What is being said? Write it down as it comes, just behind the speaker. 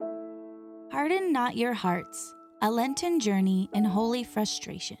Harden not your hearts, a Lenten journey in holy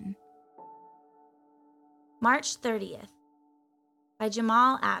frustration. March 30th, by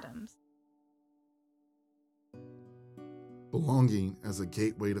Jamal Adams. Belonging as a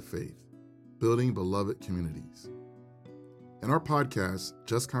gateway to faith, building beloved communities. In our podcast,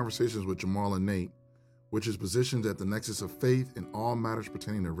 Just Conversations with Jamal and Nate, which is positioned at the nexus of faith in all matters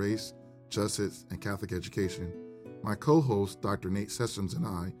pertaining to race, justice, and Catholic education, my co-host, Dr. Nate Sessoms, and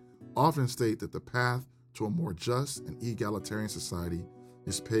I often state that the path to a more just and egalitarian society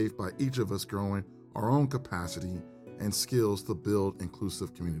is paved by each of us growing our own capacity and skills to build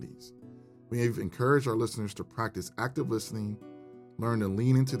inclusive communities. We have encouraged our listeners to practice active listening, learn to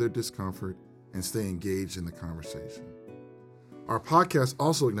lean into their discomfort, and stay engaged in the conversation. Our podcast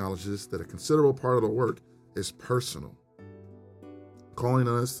also acknowledges that a considerable part of the work is personal, calling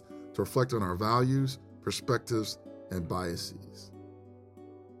on us to reflect on our values, perspectives, and biases.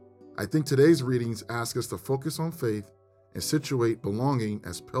 I think today's readings ask us to focus on faith and situate belonging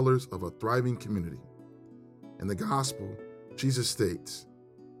as pillars of a thriving community. In the gospel, Jesus states,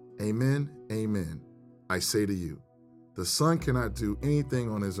 "Amen, amen, I say to you, the Son cannot do anything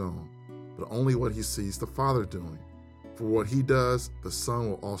on his own, but only what he sees the Father doing. For what he does, the Son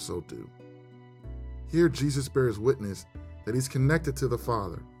will also do." Here, Jesus bears witness that he's connected to the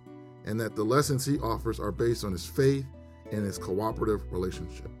Father and that the lessons he offers are based on his faith and his cooperative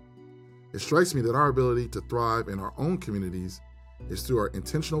relationship. It strikes me that our ability to thrive in our own communities is through our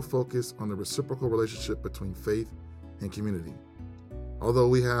intentional focus on the reciprocal relationship between faith and community. Although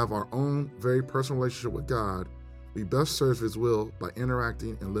we have our own very personal relationship with God, we best serve his will by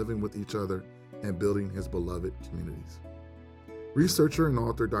interacting and living with each other and building his beloved communities. Researcher and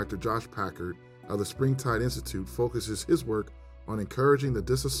author Dr. Josh Packard of the Springtide Institute focuses his work on encouraging the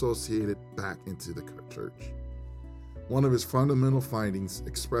disassociated back into the church. One of his fundamental findings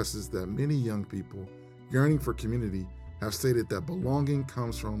expresses that many young people yearning for community have stated that belonging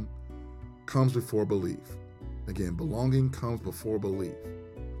comes before belief. Again, belonging comes before belief.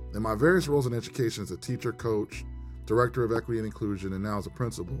 In my various roles in education as a teacher, coach, director of equity and inclusion, and now as a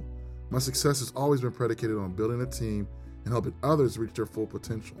principal, my success has always been predicated on building a team and helping others reach their full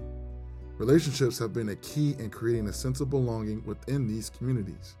potential. Relationships have been a key in creating a sense of belonging within these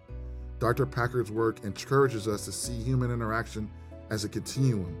communities. Dr. Packard's work encourages us to see human interaction as a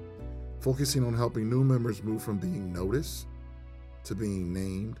continuum, focusing on helping new members move from being noticed to being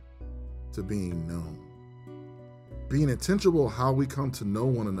named to being known. Being intentional how we come to know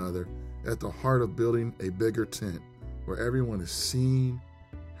one another at the heart of building a bigger tent where everyone is seen,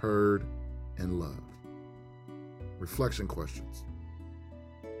 heard, and loved. Reflection questions.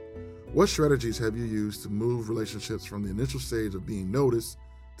 What strategies have you used to move relationships from the initial stage of being noticed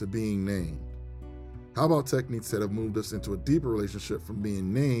to being named? How about techniques that have moved us into a deeper relationship from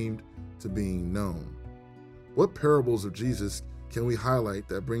being named to being known? What parables of Jesus can we highlight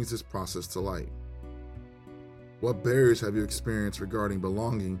that brings this process to light? What barriers have you experienced regarding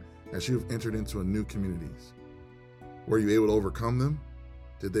belonging as you've entered into a new communities? Were you able to overcome them?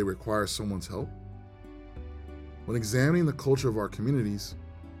 Did they require someone's help? When examining the culture of our communities,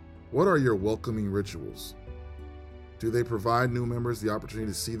 what are your welcoming rituals? Do they provide new members the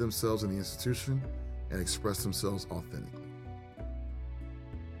opportunity to see themselves in the institution and express themselves authentically?